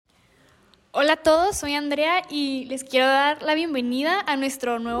Hola a todos, soy Andrea y les quiero dar la bienvenida a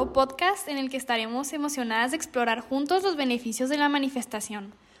nuestro nuevo podcast en el que estaremos emocionadas de explorar juntos los beneficios de la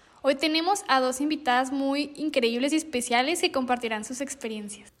manifestación. Hoy tenemos a dos invitadas muy increíbles y especiales que compartirán sus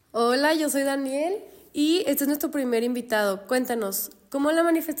experiencias. Hola, yo soy Daniel y este es nuestro primer invitado. Cuéntanos, ¿cómo la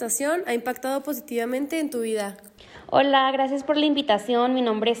manifestación ha impactado positivamente en tu vida? Hola, gracias por la invitación. Mi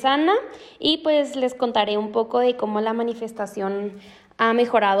nombre es Ana y pues les contaré un poco de cómo la manifestación ha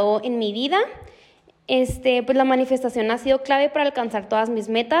mejorado en mi vida. Pues la manifestación ha sido clave para alcanzar todas mis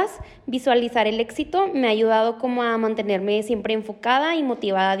metas. Visualizar el éxito me ha ayudado como a mantenerme siempre enfocada y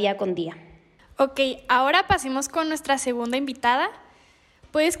motivada día con día. Ok, ahora pasemos con nuestra segunda invitada.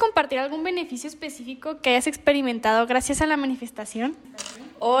 ¿Puedes compartir algún beneficio específico que hayas experimentado gracias a la manifestación?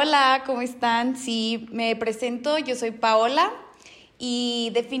 Hola, ¿cómo están? Sí, me presento, yo soy Paola y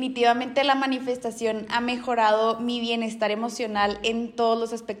definitivamente la manifestación ha mejorado mi bienestar emocional en todos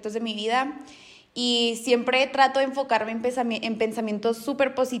los aspectos de mi vida y siempre trato de enfocarme en pensamientos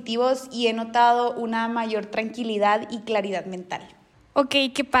súper positivos y he notado una mayor tranquilidad y claridad mental. Ok,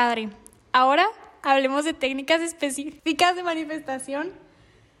 qué padre. Ahora hablemos de técnicas específicas de manifestación.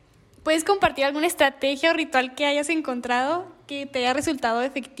 ¿Puedes compartir alguna estrategia o ritual que hayas encontrado que te haya resultado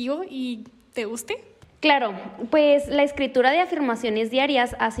efectivo y te guste? Claro, pues la escritura de afirmaciones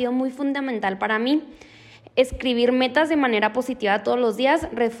diarias ha sido muy fundamental para mí. Escribir metas de manera positiva todos los días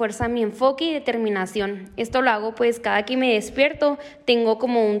refuerza mi enfoque y determinación. Esto lo hago pues cada que me despierto. Tengo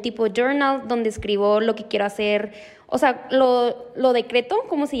como un tipo journal donde escribo lo que quiero hacer, o sea, lo decreto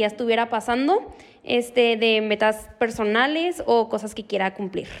como si ya estuviera pasando, de metas personales o cosas que quiera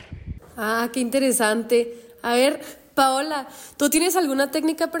cumplir. Ah, qué interesante. A ver, Paola, ¿tú tienes alguna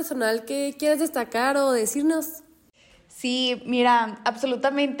técnica personal que quieras destacar o decirnos? Sí, mira,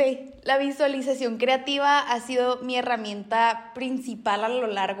 absolutamente. La visualización creativa ha sido mi herramienta principal a lo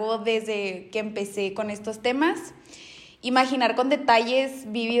largo desde que empecé con estos temas. Imaginar con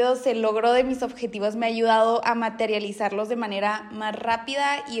detalles vívidos el logro de mis objetivos me ha ayudado a materializarlos de manera más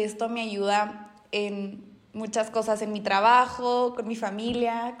rápida y esto me ayuda en muchas cosas en mi trabajo, con mi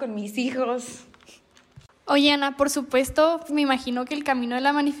familia, con mis hijos. Oye, Ana, por supuesto, me imagino que el camino de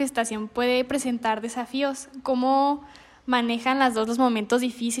la manifestación puede presentar desafíos. ¿Cómo manejan las dos los momentos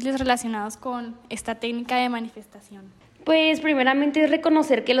difíciles relacionados con esta técnica de manifestación? Pues primeramente es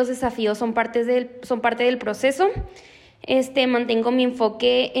reconocer que los desafíos son parte del proceso. Mantengo mi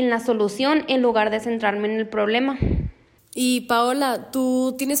enfoque en la solución en lugar de centrarme en el problema. Y Paola,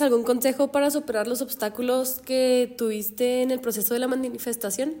 ¿tú tienes algún consejo para superar los obstáculos que tuviste en el proceso de la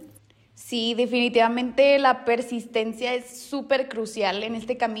manifestación? Sí, definitivamente la persistencia es súper crucial en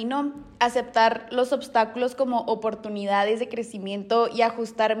este camino. Aceptar los obstáculos como oportunidades de crecimiento y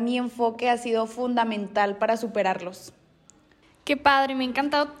ajustar mi enfoque ha sido fundamental para superarlos. Qué padre, me ha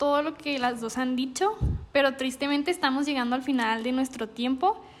encantado todo lo que las dos han dicho, pero tristemente estamos llegando al final de nuestro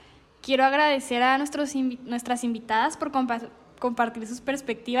tiempo. Quiero agradecer a nuestras invitadas por compartir sus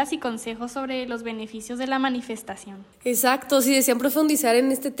perspectivas y consejos sobre los beneficios de la manifestación. Exacto, si desean profundizar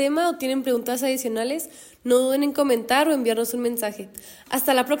en este tema o tienen preguntas adicionales, no duden en comentar o enviarnos un mensaje.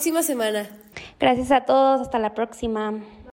 Hasta la próxima semana. Gracias a todos, hasta la próxima.